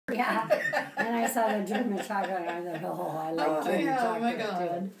Yeah, and I saw the German chocolate, and I thought, oh, I like German chocolate. Oh my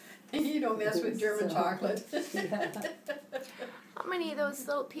God. You don't mess with German chocolate. Yeah. How many of those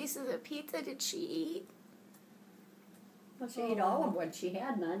little pieces of pizza did she eat? Well, she ate all of what she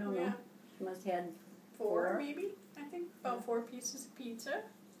had, and I don't know. She must have had Four, maybe? I think about 4 pieces of pizza.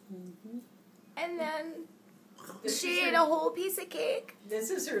 Mm-hmm. And then she ate a whole piece of cake.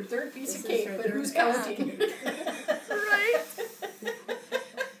 This is her 3rd piece of cake, but who's counting? Right?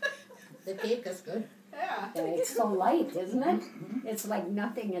 The cake is good. Yeah. It's so light, isn't it? It's like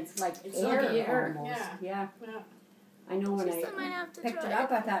nothing. It's like air almost. Yeah. I know when I picked it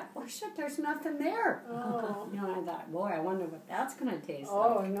up, I thought, oh shit, there's nothing there. Oh. You know, and I thought, boy, I wonder what that's going to taste like.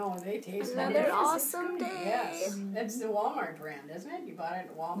 Oh, no, they taste like another awesome day. Yes. It's the Walmart brand, isn't it? You bought it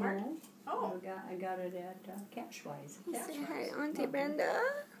at Walmart? No. Oh. I got it at Cashwise. Say hi, Auntie Brenda.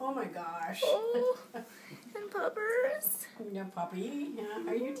 Oh my gosh. Oh, and Puppers. Yeah, puppy.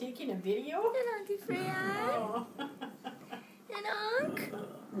 Yeah. Are you taking a video? And Auntie Freya. Oh. And Unc.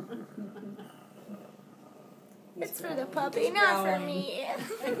 It's for the He's puppy, not for growling. me.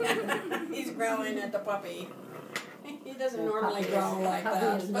 He's growling at the puppy. He doesn't The normally puppy growl like puppy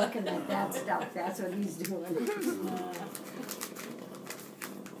that. is looking at that stuff. That's what he's doing.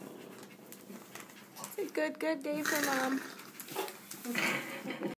 It's a good day for Mom.